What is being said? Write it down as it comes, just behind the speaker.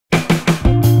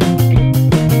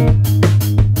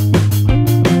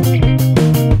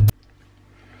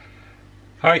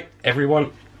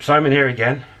everyone, Simon here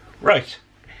again. Right,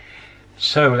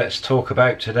 so let's talk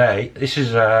about today. This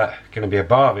is going to be a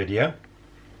bar video.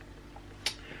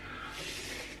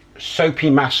 Soapy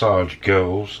massage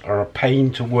girls are a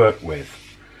pain to work with.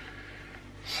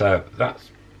 So that's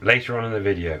later on in the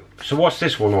video. So what's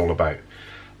this one all about?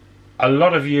 A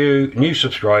lot of you new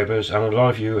subscribers and a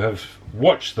lot of you have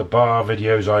watched the bar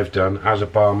videos I've done as a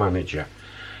bar manager,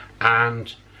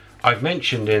 and I've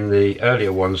mentioned in the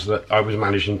earlier ones that I was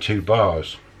managing 2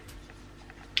 bars,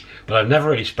 but I've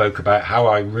never really spoke about how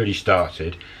I really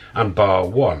started and bar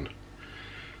 1.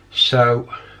 So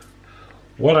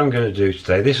what I'm going to do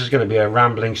today, this is going to be a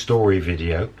rambling story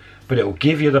video, but it will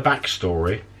give you the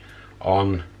backstory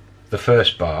on the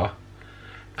first bar,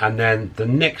 and then the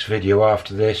next video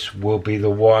after this will be the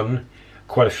one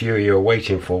quite a few of you are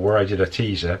waiting for, where I did a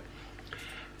teaser.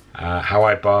 How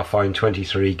I bar find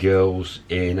 23 girls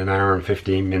in an hour and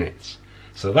 15 minutes.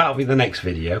 So that'll be the next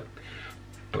video.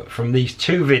 But from these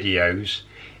 2 videos,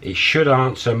 it should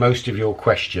answer most of your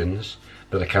questions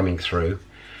that are coming through,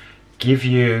 give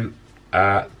you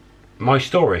my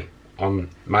story on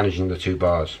managing the 2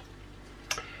 bars.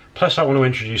 Plus I want to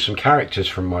introduce some characters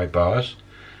from my bars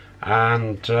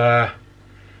and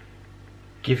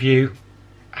give you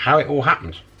how it all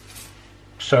happened.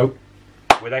 So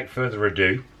without further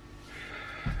ado,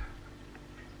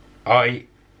 I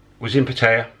was in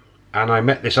Pattaya and I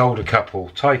met this older couple,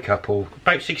 Thai couple,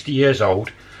 about 60 years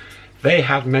old. They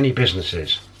had many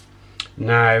businesses.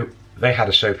 Now they had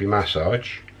a Soapy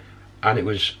massage, and it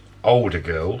was older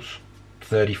girls,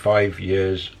 35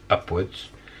 years upwards,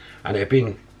 and it had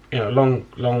been, you know,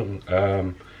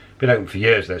 been open for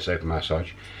years, their Soapy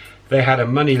massage. They had a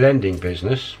money lending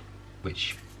business,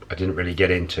 which I didn't really get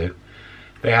into.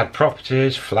 They had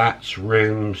properties, flats,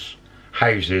 rooms,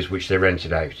 houses which they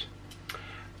rented out,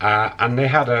 and they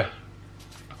had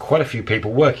quite a few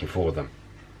people working for them.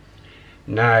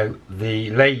 Now the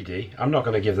lady, I'm not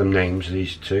going to give them names,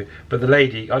 these 2, but the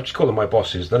lady, I'll just call them my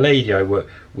bosses. The lady I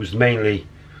worked was mainly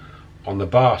on the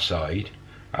bar side.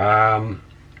 I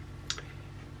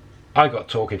got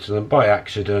talking to them by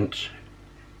accident.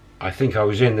 I think I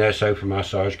was in their Soapy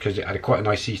massage because it had quite a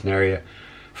nice seating area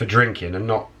for drinking and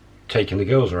not taking the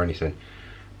girls or anything.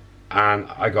 And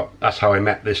that's how I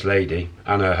met this lady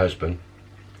and her husband,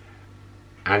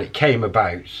 and it came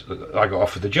about that I got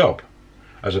offered the job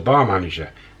as a bar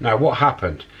manager. Now what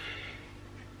happened,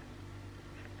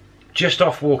 just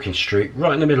off Walking Street,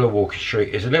 right in the middle of Walking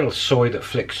Street, is a little soy that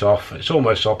flicks off. It's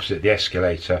almost opposite the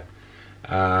escalator,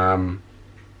 and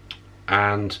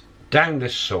down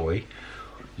this soy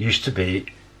used to be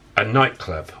a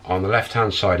nightclub on the left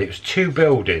hand side. It was 2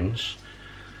 buildings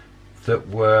that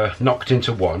were knocked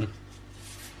into one,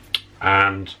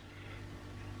 and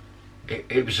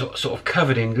it was sort of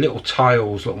covered in little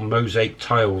tiles, little mosaic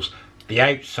tiles, the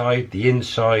outside, the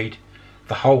inside,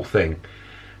 the whole thing.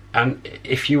 And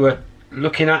if you were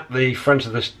looking at the front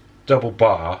of this double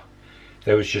bar,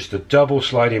 there was just a double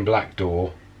sliding black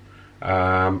door,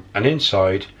 and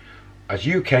inside, as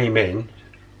you came in,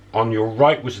 on your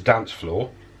right was a dance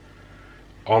floor,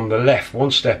 on the left,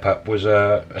 1 step up, was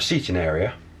a seating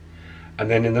area, and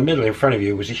then in the middle in front of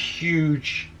you was a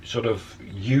huge sort of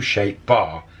U-shaped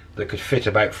bar that could fit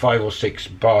about 5 or 6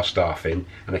 bar staff in,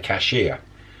 and a cashier.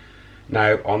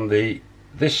 Now on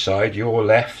this side, your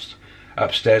left,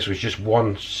 upstairs was just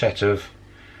one set of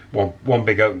one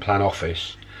big open plan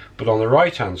office, but on the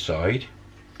right hand side,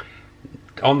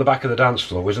 on the back of the dance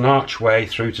floor, was an archway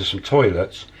through to some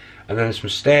toilets, and then some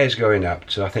stairs going up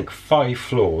to I think 5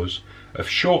 floors of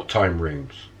short time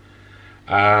rooms.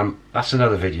 That's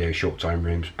another video, short time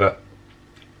rooms, but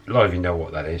a lot of you know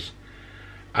what that is.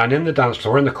 And in the dance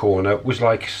floor in the corner was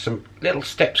like some little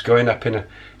steps going up in a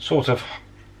sort of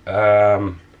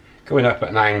going up at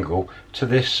an angle to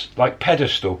this like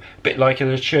pedestal, a bit like in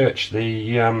a church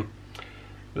the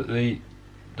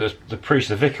priest,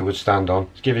 the vicar, would stand on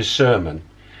to give his sermon.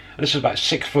 And this was about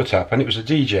 6 foot up, and it was a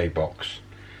DJ box.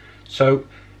 So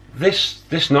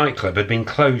this nightclub had been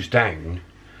closed down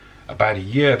about a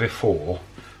year before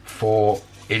for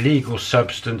illegal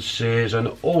substances and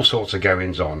all sorts of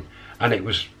goings on, and it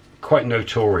was quite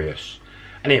notorious.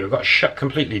 Anyway, it got shut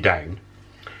completely down,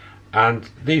 and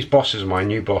these bosses, my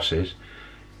new bosses,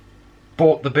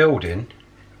 bought the building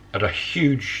at a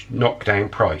huge knockdown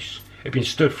price. It'd been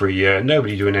stood for a year,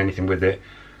 nobody doing anything with it.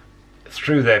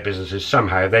 Through their businesses,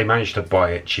 somehow they managed to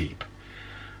buy it cheap.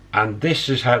 And this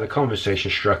is how the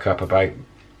conversation struck up about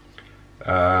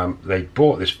they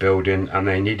bought this building and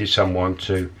they needed someone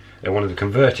they wanted to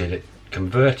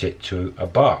convert it to a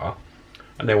bar,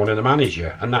 and they wanted a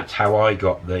manager, and that's how I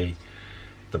got the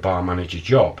bar manager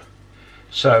job.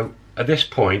 So at this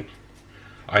point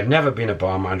I'd never been a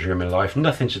bar manager in my life,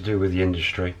 nothing to do with the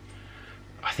industry.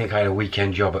 I think I had a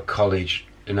weekend job at college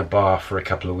in a bar for a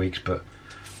couple of weeks, but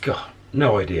God,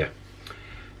 no idea.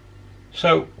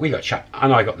 So we got chat,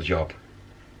 and I got the job.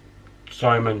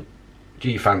 Simon,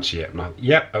 do you fancy it? And I,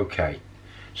 yep, okay.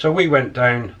 So we went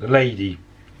down. The lady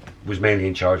was mainly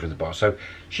in charge of the bar, so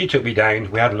she took me down.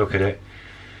 We had a look at it.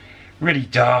 Really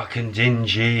dark and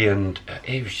dingy, and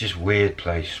it was just weird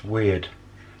place, weird,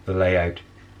 the layout.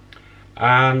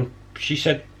 And she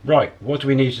said, right, what do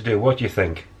we need to do? What do you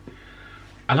think?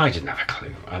 And I didn't have a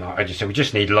clue. And I just said, we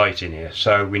just need light in here.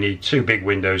 So we need 2 big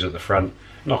windows at the front,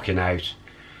 knocking out,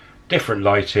 different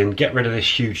lighting, get rid of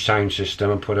this huge sound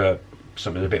system and put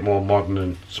something a bit more modern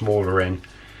and smaller in.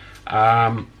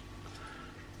 And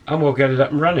we'll get it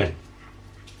up and running.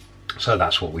 So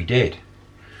that's what we did.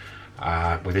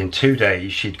 Within 2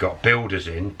 days, she'd got builders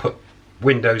in, put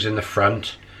windows in the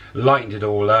front, lightened it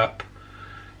all up,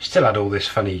 still had all this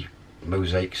funny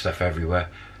mosaic stuff everywhere,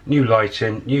 new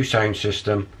lighting, new sound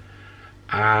system,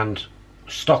 and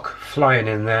stock flying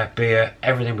in there, beer,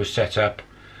 everything was set up,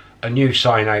 a new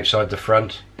sign outside the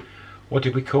front. What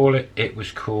did we call it? It was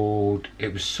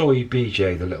Soy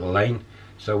BJ, the little lane,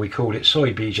 so we called it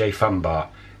Soy BJ Fun Bar.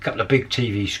 A couple of big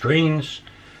TV screens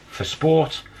for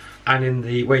sport, and in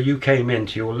the where you came in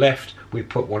to your left, we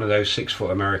put one of those 6-foot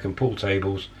American pool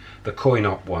tables, the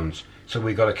coin-op ones, so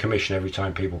we got a commission every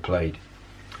time people played.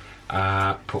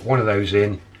 Put one of those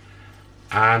in,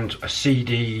 and a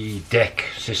CD deck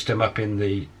system up in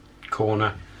the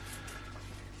corner,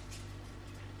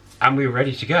 and we were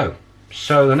ready to go.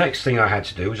 So the next thing I had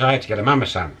to do was I had to get a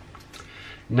mama-san.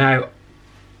 Now,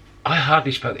 I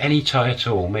hardly spoke any Thai at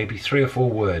all, maybe 3 or 4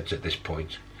 words at this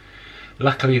point.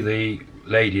 Luckily the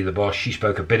lady, the boss, she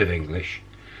spoke a bit of English.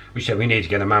 We said we need to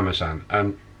get a mama-san,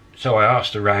 and so I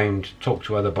asked around, talked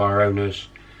to other bar owners.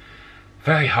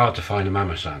 Very hard to find a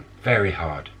mama-san, very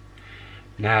hard.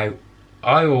 Now,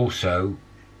 I also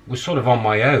was sort of on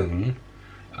my own,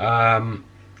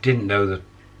 didn't know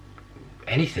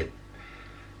anything.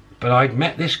 But I'd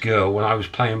met this girl when I was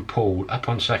playing pool up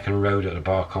on Second Road at a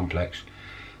bar complex.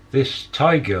 This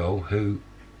Thai girl who,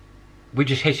 we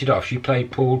just hit it off. She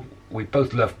played pool, we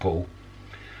both loved pool.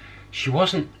 She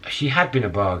had been a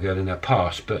bar girl in her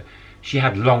past, but she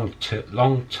had long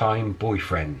time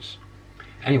boyfriends.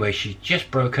 Anyway, she just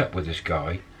broke up with this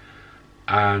guy,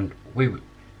 and we were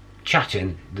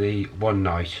chatting the one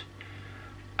night,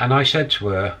 and I said to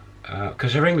her,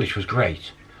 because her English was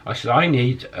great, I said, I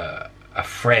need a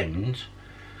friend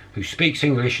who speaks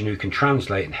English and who can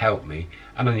translate and help me,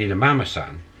 and I need a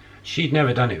mama-san. She'd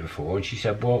never done it before, and she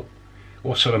said, well,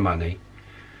 what sort of money?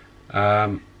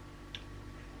 And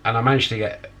I managed to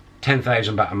get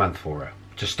 10,000 baht a month for her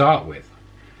to start with,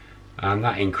 and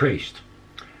that increased.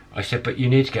 I said, but you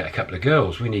need to get a couple of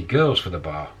girls. We need girls for the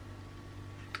bar.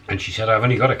 And she said, I've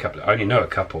only got a couple. I only know a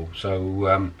couple,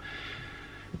 so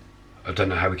I don't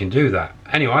know how we can do that.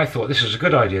 Anyway, I thought this was a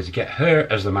good idea to get her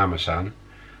as the mama-san,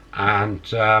 and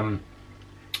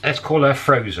let's call her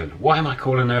Frozen. Why am I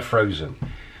calling her Frozen?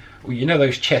 Well, you know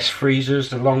those chest freezers,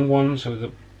 the long ones with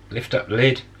the lift-up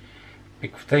lid,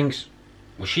 big things?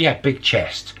 Well, she had big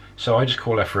chest, so I just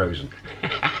call her Frozen.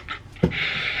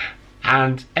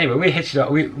 And anyway, we hit it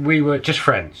up. We were just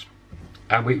friends,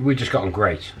 and we just got on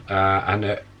great. And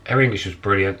her English was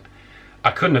brilliant.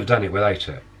 I couldn't have done it without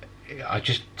her. I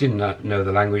just didn't know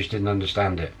the language, didn't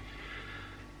understand it.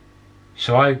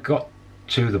 So I got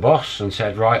to the boss and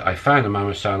said, right, I found a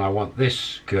mama-san, I want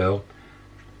this girl.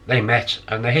 They met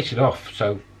and they hit it off,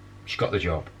 so she got the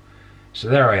job. So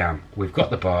there I am. We've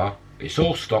got the bar, it's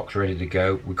all stocked, ready to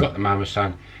go. We've got the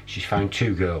mama-san, she's found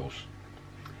 2 girls.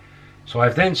 So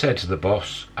I've then said to the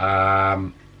boss,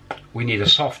 we need a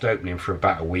soft opening for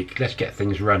about a week, let's get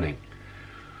things running.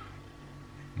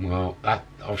 Well, that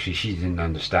obviously she didn't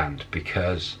understand,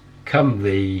 because come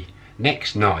the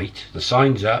next night, the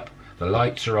sign's up, the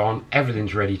lights are on,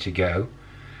 everything's ready to go.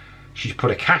 She's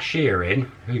put a cashier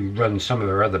in who runs some of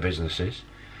her other businesses,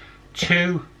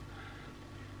 2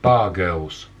 bar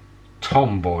girls,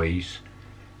 tomboys,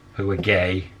 who were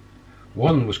gay.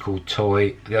 One was called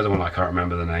Toy, the other one I can't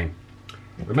remember the name.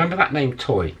 Remember that name,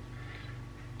 Toy?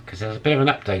 Because there's a bit of an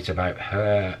update about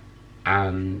her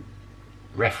and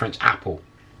reference Apple.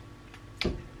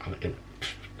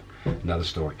 Another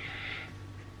story.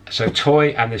 So Toy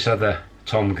and this other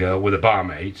Tom girl were the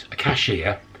barmaids, a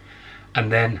cashier,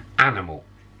 and then Animal.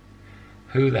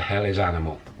 Who the hell is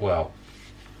Animal? Well,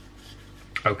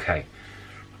 okay.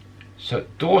 So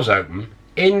doors open,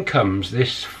 in comes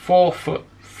this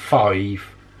 4'5"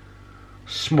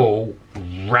 small,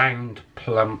 round,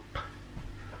 plump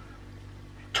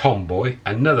tomboy,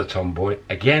 another tomboy,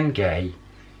 again gay,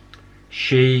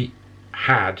 She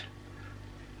had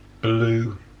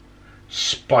blue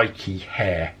spiky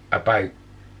hair, about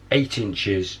 8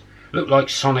 inches, looked like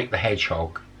Sonic the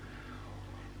Hedgehog.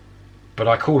 But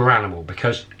I called her Animal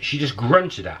because she just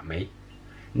grunted at me,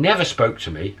 never spoke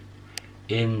to me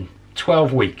in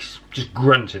 12 weeks, just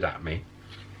grunted at me.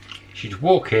 She'd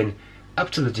walk in, up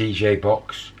to the DJ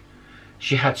box.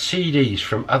 She had CDs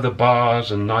from other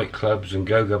bars and nightclubs and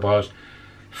go-go bars.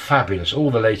 Fabulous,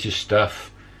 all the latest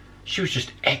stuff. She was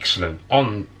just excellent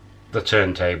on the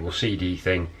turntable CD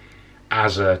thing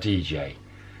as a DJ.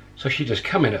 So she'd just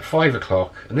come in at 5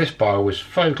 o'clock, and this bar was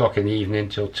 5 o'clock in the evening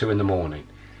till 2 in the morning.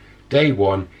 Day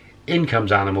one, in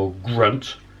comes Animal,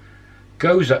 grunt,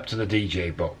 goes up to the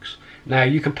DJ box. Now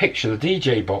you can picture the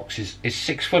DJ box is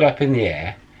 6 foot up in the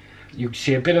air. You can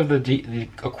see a bit of the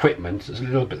equipment, there's a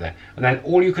little bit there, and then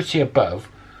all you could see above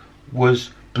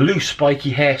was blue spiky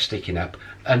hair sticking up,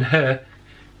 and her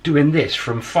doing this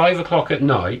from 5 o'clock at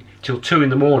night till 2 in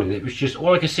the morning. It was just,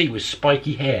 all I could see was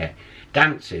spiky hair,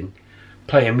 dancing,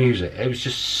 playing music. It was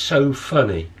just so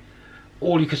funny,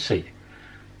 all you could see.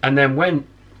 And then when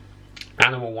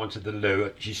Animal wanted the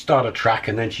loo, she'd start a track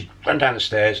and then she'd run down the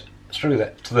stairs, through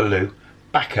that to the loo,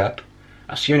 back up.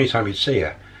 That's the only time you'd see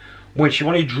her. When she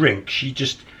wanted to drink, she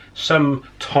just, some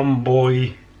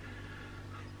tomboy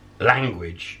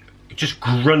language, just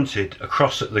grunted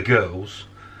across at the girls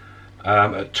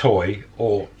at Toy,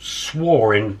 or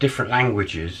swore in different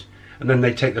languages, and then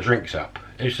they'd take the drinks up.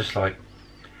 It was just like,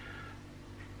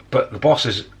 but the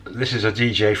bosses, this is a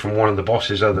DJ from one of the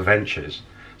boss's other ventures,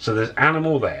 so there's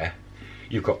Animal there,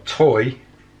 you've got Toy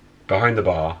behind the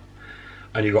bar,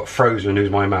 and you've got Frozen, who's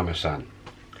my mama-san,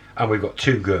 and we've got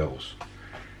 2 girls.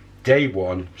 Day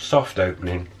one, soft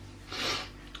opening,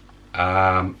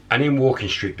 and in Walking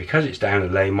Street, because it's down a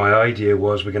lane, my idea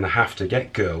was we're going to have to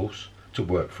get girls to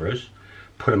work for us,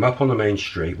 put them up on the main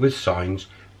street with signs,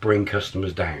 bring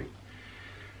customers down.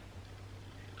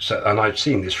 So, and I've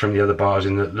seen this from the other bars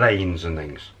in the lanes and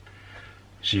things.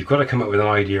 So you've got to come up with an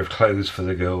idea of clothes for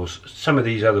the girls. Some of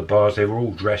these other bars, they were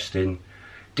all dressed in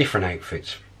different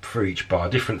outfits for each bar,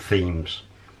 different themes.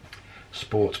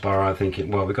 Sports bar, I'm thinking,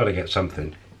 well, we've got to get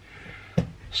something.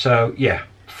 So yeah,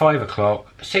 5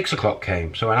 o'clock, 6 o'clock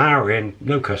came, so an hour in,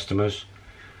 no customers,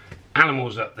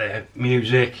 Animals up there,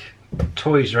 music,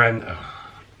 toys around,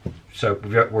 so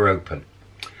we're open.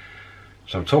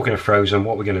 So I'm talking to Frozen,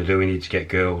 what we're going to do, we need to get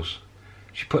girls.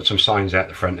 She put some signs out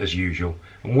the front as usual,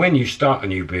 and when you start a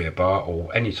new beer bar,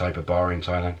 or any type of bar in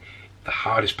Thailand, the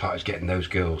hardest part is getting those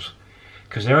girls,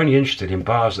 because they're only interested in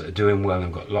bars that are doing well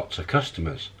and got lots of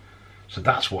customers. So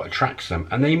that's what attracts them,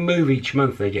 and they move each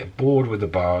month. They get bored with the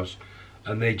bars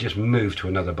and they just move to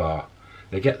another bar.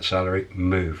 They get the salary,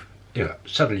 move. You know,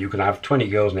 suddenly you can have 20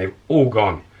 girls and they've all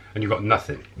gone and you've got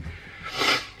nothing.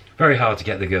 Very hard to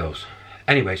get the girls.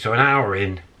 Anyway, so an hour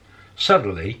in,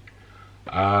 suddenly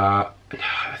I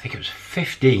think it was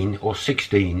 15 or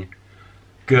 16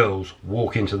 girls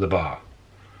walk into the bar,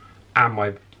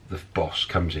 and the boss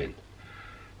comes in.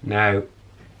 Now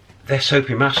they're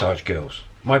Soapy massage girls.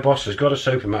 My boss has got a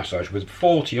Soapy massage with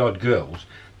 40 odd girls.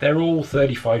 They're all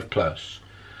 35 plus.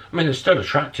 I mean, they're still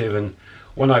attractive, and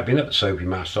when I've been at the Soapy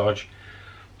massage,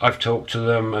 I've talked to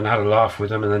them and had a laugh with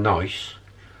them, and they're nice.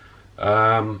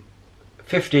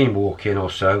 15 walk in or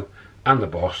so, and the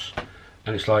boss,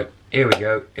 and it's like, here we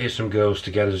go, here's some girls to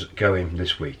get us going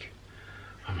this week.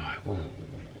 I'm like, well,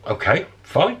 okay,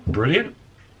 fine, brilliant.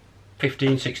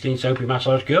 15, 16 Soapy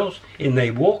massage girls, in they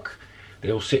walk.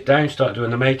 They all sit down, start doing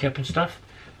the makeup and stuff.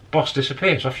 Boss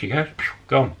disappears, off she goes,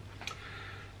 gone.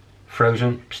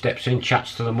 Frozen steps in,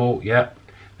 chats to them all, yeah,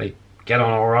 they get on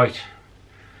all right.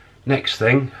 Next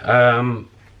thing,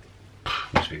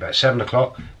 must be about 7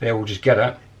 o'clock, they all just get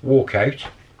up, walk out,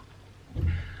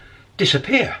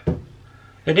 disappear.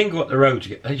 They didn't go up the road to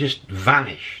get, they just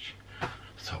vanished. I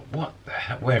thought, what the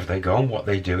hell, where have they gone, what are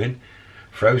they doing?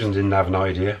 Frozen didn't have an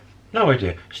idea, no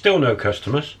idea, still no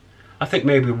customers. I think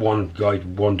maybe one guy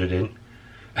wandered in,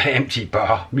 empty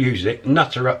bar, music,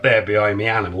 nutter up there behind me,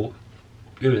 Animal.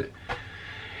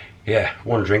 Yeah,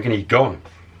 one drink and he'd gone.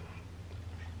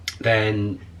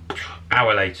 Then,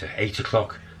 hour later, 8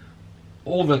 o'clock,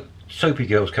 all the Soapy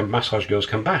girls come, massage girls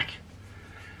come back.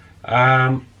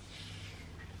 And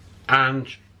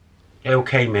they all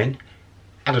came in,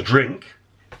 had a drink,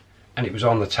 and it was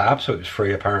on the tab, so it was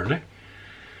free apparently.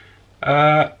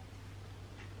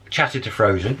 Chatted to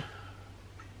Frozen.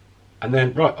 And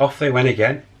then, right, off they went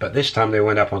again, but this time they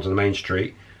went up onto the main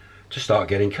street to start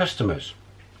getting customers.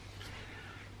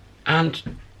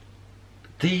 And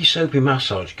these Soapy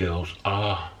massage girls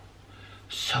are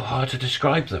so hard to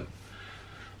describe them.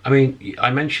 I mean,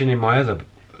 I mentioned in my other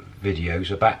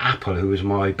videos about Apple, who was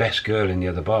my best girl in the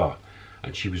other bar,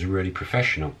 and she was really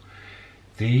professional.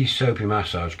 These Soapy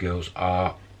massage girls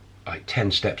are like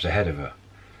 10 steps ahead of her.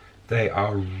 They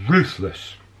are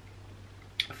ruthless.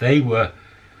 They were,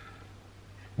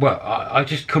 well, I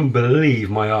just couldn't believe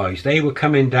my eyes. They were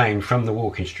coming down from the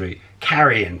walking street,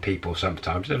 carrying people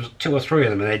sometimes. There was 2 or 3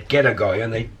 of them, and they'd get a guy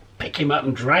and they'd pick him up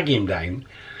and drag him down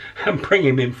and bring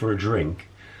him in for a drink.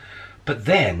 But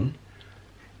then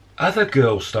other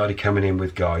girls started coming in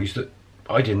with guys that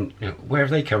I didn't, where have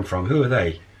they come from? Who are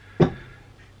they?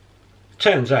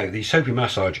 Turns out these Soapy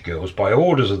massage girls, by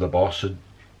orders of the boss, had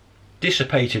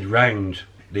dissipated round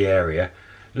the area,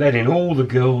 letting all the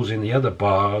girls in the other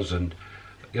bars and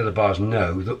the other bars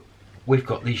know that we've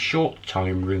got these short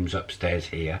time rooms upstairs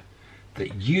here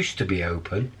that used to be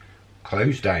open,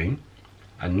 closed down,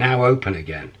 and now open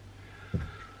again.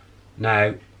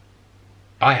 Now,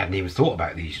 I hadn't even thought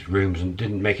about these rooms and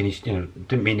didn't make any,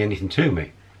 didn't mean anything to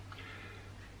me.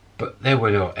 But there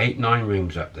were 8, 9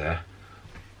 rooms up there.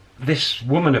 This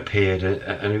woman appeared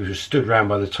and who was stood round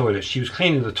by the toilets. She was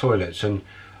cleaning the toilets, and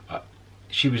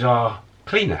she was our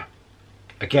cleaner,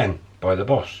 again by the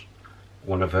boss,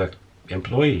 one of her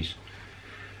employees.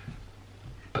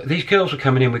 But these girls were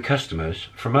coming in with customers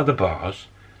from other bars,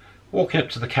 walking up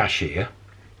to the cashier,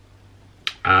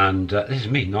 and this is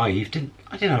me, naive,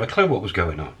 I didn't have a clue what was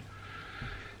going on.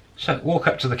 So walk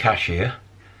up to the cashier.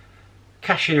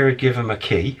 Cashier would give them a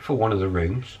key for one of the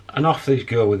rooms, and off these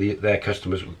girls with their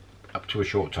customers up to a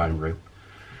short time room.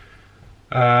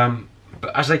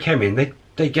 But as they came in,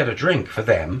 they'd get a drink for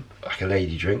them, like a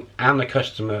lady drink, and the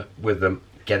customer with them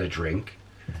get a drink,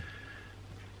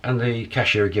 and the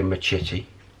cashier would give them a chitty,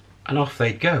 and off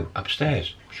they'd go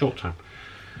upstairs, short time.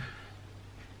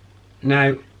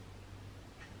 Now,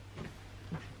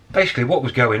 basically what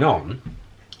was going on,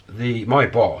 my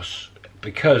boss,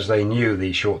 because they knew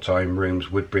these short time rooms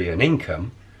would be an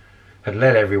income, had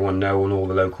let everyone know on all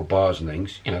the local bars and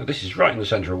things, this is right in the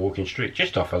centre of Walking Street,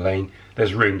 just off a lane,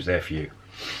 there's rooms there for you.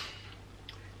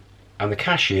 And the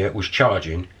cashier was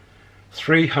charging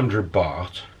 300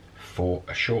 baht for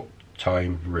a short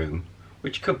time room,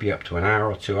 which could be up to an hour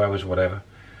or 2 hours, whatever.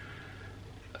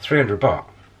 300 baht.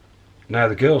 Now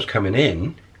the girls coming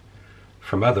in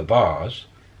from other bars,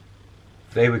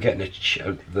 they were getting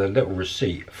the little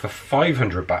receipt for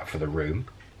 500 baht for the room.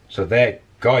 So their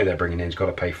guy they're bringing in's got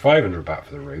to pay 500 baht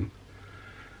for the room.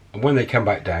 And when they come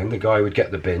back down, the guy would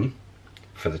get the bin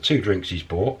for the 2 drinks he's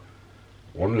bought,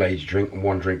 1 lady drink and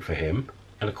 1 drink for him.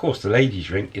 And of course the lady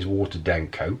drink is watered down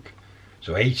Coke,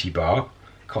 so 80 baht,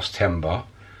 costs 10 baht.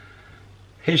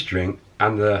 His drink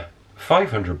and the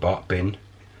 500 baht bin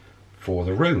for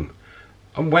the room.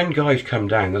 And when guys come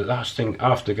down, the last thing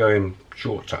after going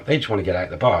short time, they just want to get out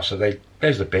the bar, so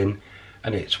there's the bin,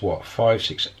 and it's what, 500,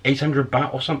 600, 800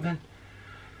 baht or something.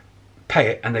 Pay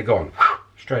it and they're gone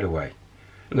straight away.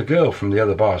 And the girl from the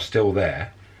other bar is still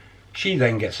there. She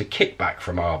then gets a kickback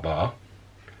from our bar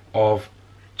of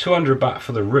 200 baht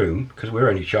for the room, because we're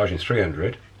only charging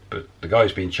 300, but the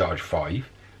guy's being charged 5,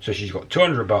 so she's got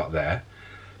 200 baht there.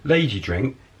 Lady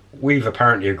drink, we've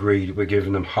apparently agreed we're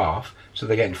giving them half, so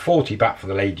they're getting 40 baht for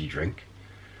the lady drink.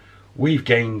 We've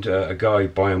gained a guy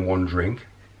buying 1 drink,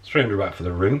 300 baht for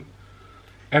the room.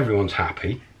 Everyone's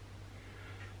happy.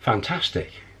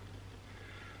 Fantastic.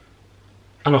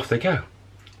 And off they go.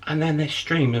 And then this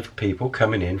stream of people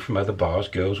coming in from other bars,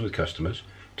 girls with customers,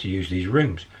 to use these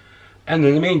rooms. And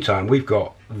in the meantime, we've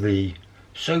got the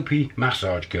Soapy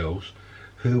massage girls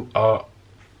who are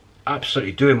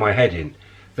absolutely doing my head in.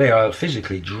 They are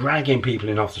physically dragging people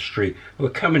in off the street who are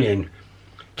coming in,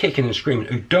 kicking and screaming,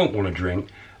 who don't want to drink,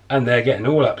 and they're getting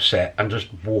all upset and just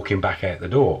walking back out the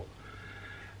door.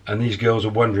 And these girls are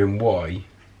wondering why,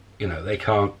 they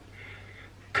can't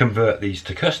convert these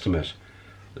to customers.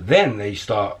 Then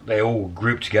they all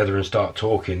group together and start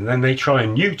talking, and then they try a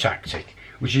new tactic,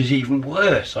 which is even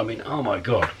worse. I mean, oh my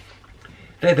God.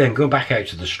 They then go back out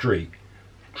to the street,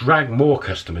 drag more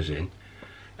customers in,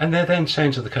 and they're then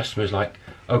saying to the customers like,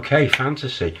 okay,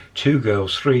 fantasy, 2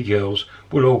 girls, 3 girls,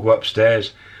 we'll all go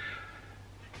upstairs.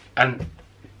 And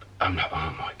I'm like,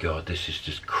 oh my God, this is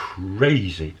just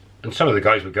crazy. And some of the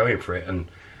guys were going for it, and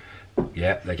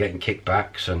yeah, they're getting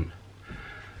kickbacks. And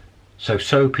so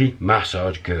Soapy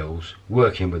massage girls,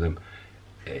 working with them,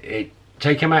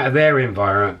 take them out of their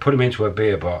environment, put them into a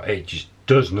beer bar, it just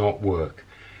does not work.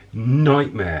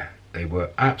 Nightmare. They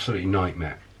were absolutely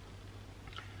nightmare.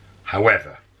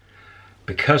 However,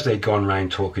 because they'd gone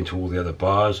round talking to all the other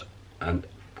bars and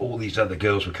all these other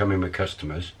girls were coming with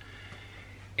customers,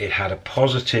 it had a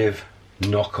positive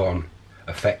knock-on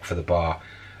effect for the bar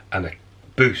and a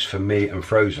boost for me and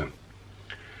Frozen.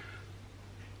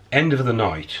 End of the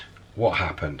night, what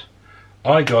happened?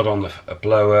 I got on a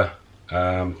blower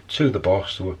to the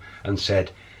boss and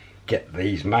said, get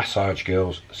these massage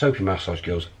girls, Soapy massage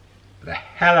girls, the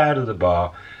hell out of the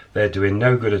bar. They're doing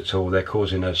no good at all. They're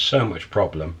causing us so much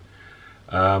problem.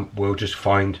 We'll just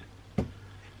find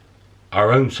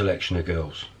our own selection of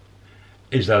girls.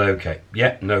 Is that okay?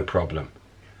 Yeah, no problem.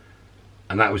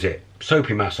 And that was it.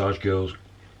 Soapy massage girls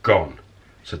gone.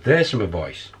 So there's some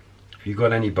advice. If you've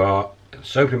got any bar,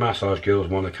 Soapy massage girls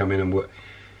want to come in and work,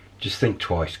 just think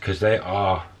twice, because they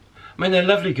are, I mean, they're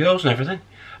lovely girls and everything,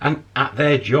 and at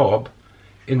their job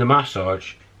in the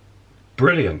massage,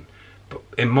 brilliant. But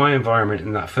in my environment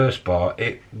in that first bar,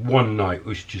 one night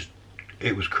was just,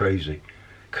 it was crazy.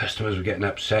 Customers were getting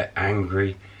upset,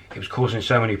 angry. It was causing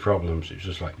so many problems. It was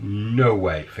just like, no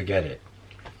way, forget it.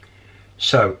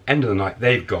 So, end of the night,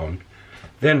 they've gone.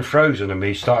 Then Frozen and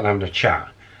me started having a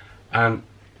chat. And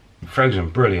Frozen,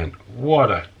 brilliant.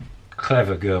 What a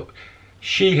clever girl.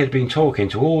 She had been talking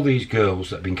to all these girls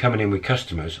that had been coming in with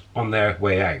customers on their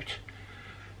way out.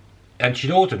 And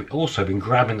she'd also been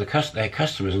grabbing their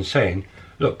customers and saying,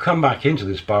 look, come back into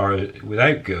this bar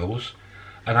without girls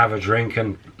and have a drink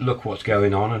and look what's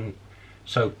going on. And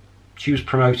so she was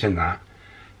promoting that.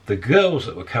 The girls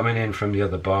that were coming in from the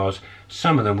other bars,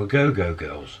 some of them were go-go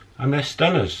girls, and they're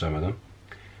stunners, some of them.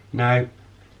 Now,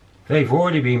 they've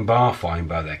already been bar fined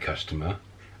by their customer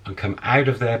and come out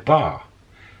of their bar.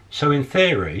 So in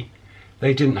theory,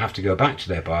 they didn't have to go back to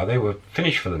their bar, they were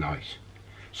finished for the night.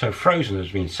 So Frozen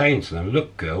has been saying to them,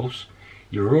 look girls,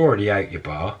 you're already out your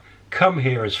bar, come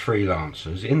here as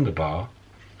freelancers in the bar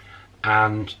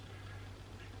and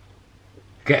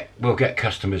we'll get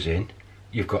customers in.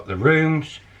 You've got the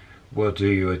rooms, we'll do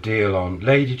you a deal on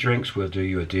lady drinks, we'll do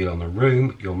you a deal on the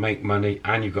room, you'll make money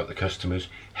and you've got the customers.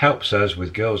 Helps us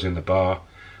with girls in the bar,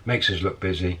 makes us look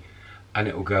busy, and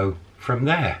it will go from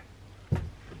there.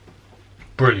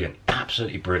 Brilliant,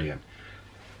 absolutely brilliant.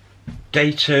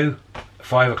 Day 2,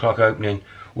 5 o'clock opening,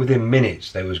 within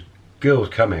minutes there was girls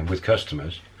coming with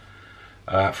customers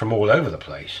from all over the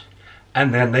place,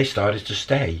 and then they started to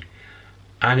stay,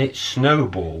 and it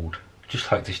snowballed,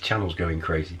 just like this channel's going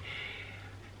crazy.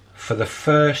 For the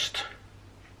first,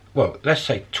 well, let's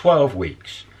say 12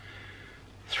 weeks,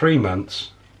 3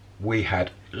 months, we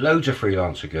had loads of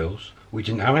freelancer girls. We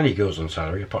didn't have any girls on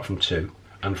salary apart from 2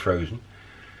 and Frozen.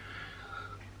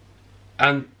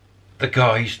 And the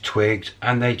guys twigged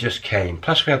and they just came.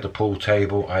 Plus we had the pool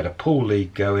table, I had a pool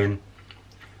league going,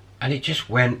 and it just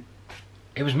went,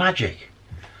 it was magic.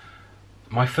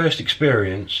 My first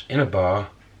experience in a bar,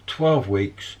 12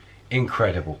 weeks,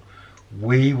 incredible.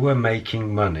 We were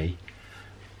making money,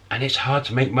 and it's hard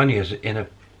to make money as in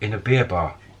a beer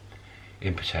bar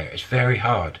in Potato. It's very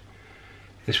hard.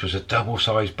 This was a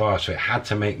double-sized bar, so it had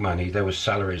to make money. There was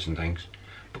salaries and things,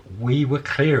 but we were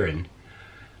clearing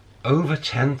over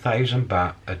 10,000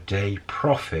 baht a day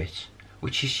profit,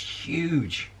 which is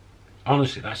huge.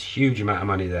 Honestly, that's a huge amount of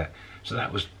money there. So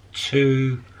that was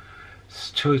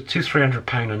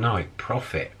 £300 a night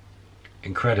profit.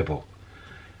 Incredible.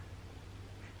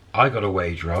 I got a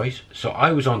wage rise, so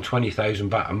I was on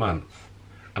 20,000 baht a month,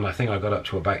 and I think I got up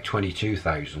to about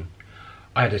 22,000.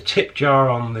 I had a tip jar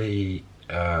on the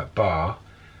bar.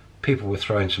 People were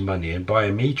throwing some money in,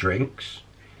 buying me drinks,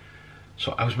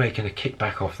 so I was making a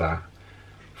kickback off that.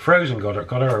 Frozen got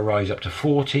her a rise up to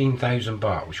 14,000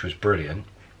 baht, which was brilliant.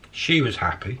 She was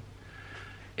happy.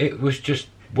 It was just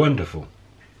wonderful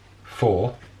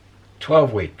for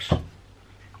 12 weeks.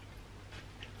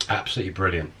 Absolutely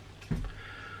brilliant.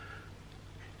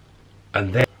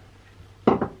 And then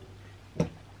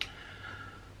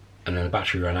the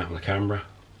battery ran out on the camera.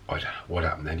 I don't know what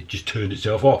happened then. It just turned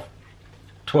itself off.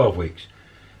 12 weeks.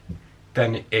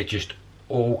 Then it just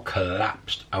all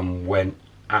collapsed and went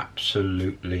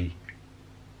absolutely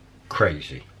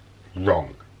crazy.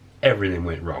 Wrong. Everything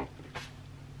went wrong.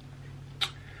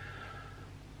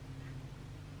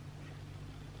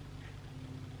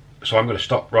 So I'm going to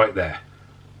stop right there.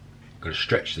 I'm going to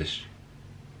stretch this.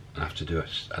 I have to do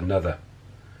another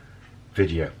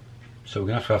video. So we're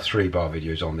going to have 3 bar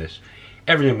videos on this.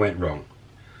 Everything went wrong.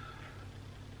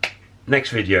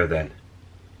 Next video then.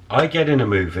 I get in a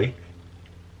movie.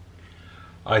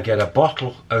 I get a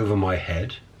bottle over my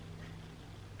head.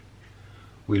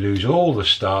 We lose all the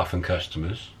staff and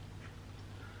customers.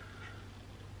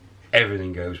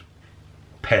 Everything goes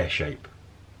pear-shaped.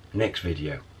 Next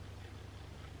video.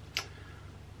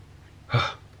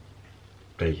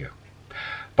 There you go.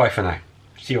 Bye for now.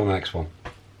 See you on the next one.